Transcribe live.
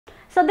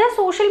सध्या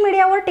सोशल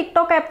मीडियावर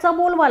टिकटॉक ॲपचा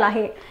बोलबाला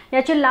आहे।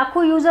 याचे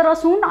लाखो युजर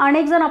असून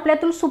अनेक जण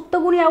आपल्यातील सुप्त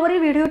गुण यावरील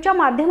व्हिडिओच्या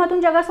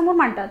माध्यमातून जगासमोर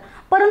मांडतात।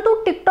 परंतु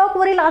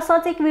टिकटॉकवरील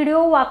असाच एक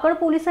व्हिडिओ वाकड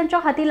पोलिसांच्या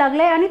हाती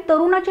लागलाय आणि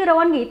तरुणाची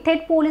रवानगी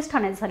थेट पोलीस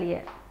ठाण्यात झाली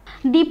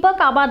आहे।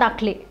 दीपक आबा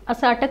दाखले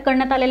असं अटक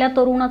करण्यात आलेल्या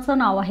तरुणाचं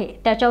नाव आहे।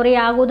 त्याच्यावर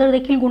या अगोदर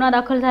देखील गुन्हा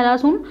दाखल झाला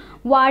असून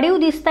वाढीव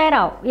दिसताय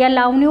राव या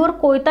लावणीवर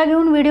कोयता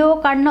घेऊन व्हिडिओ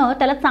काढणं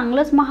त्याला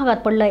चांगलंच महागात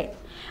पडलंय।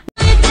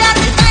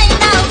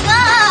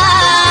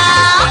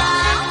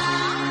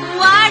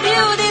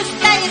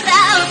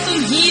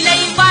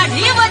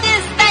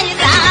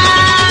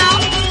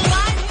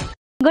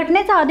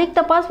 घटनेचा अधिक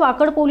तपास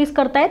वाकड पोलीस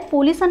करतायत।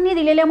 पोलिसांनी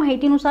दिलेल्या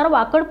माहितीनुसार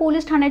वाकड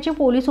पोलीस ठाण्याचे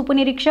पोलीस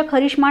उपनिरीक्षक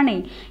हरीश माने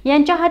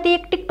यांच्या हाती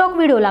एक टिकटॉक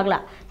व्हिडिओ लागला।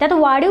 त्यात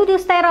वाढीव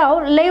दिसताय राव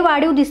लय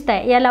वाढीव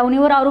दिसताय या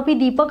लावणीवर आरोपी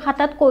दीपक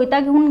हातात कोयता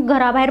घेऊन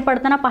घराबाहेर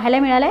पडताना पाहायला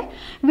मिळालाय।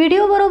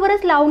 व्हिडिओ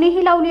बरोबरच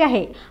लावणीही लावली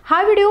आहे।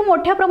 हा व्हिडिओ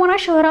मोठ्या प्रमाणात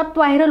शहरात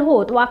व्हायरल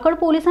होत वाकड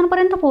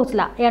पोलिसांपर्यंत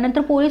पोहोचला।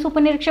 यानंतर पोलीस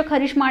उपनिरीक्षक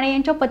हरीश माने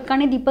यांच्या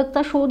पथकाने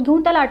दीपकचा शोध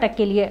घेऊन त्याला अटक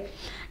केली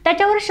आहे।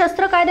 त्याच्यावर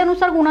शस्त्र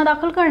कायद्यानुसार गुन्हा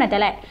दाखल करण्यात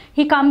आलाय।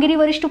 ही कामगिरी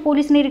वरिष्ठ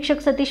पोलीस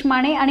निरीक्षक सतीश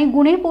माने आणि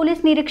गुन्हे पोलीस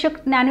निरीक्षक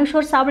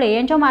ज्ञानेश्वर साबळे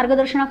यांच्या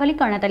मार्गदर्शनाखाली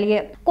करण्यात आली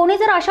आहे। कोणी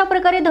जर अशा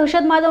प्रकारे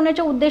दहशत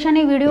माजवण्याच्या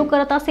उद्देशाने व्हिडिओ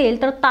करत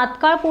असेल तर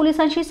तात्काळ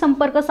पोलिसांशी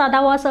संपर्क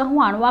साधावा असं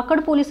आवाहन वाकड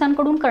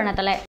पोलिसांकडून करण्यात आलंय।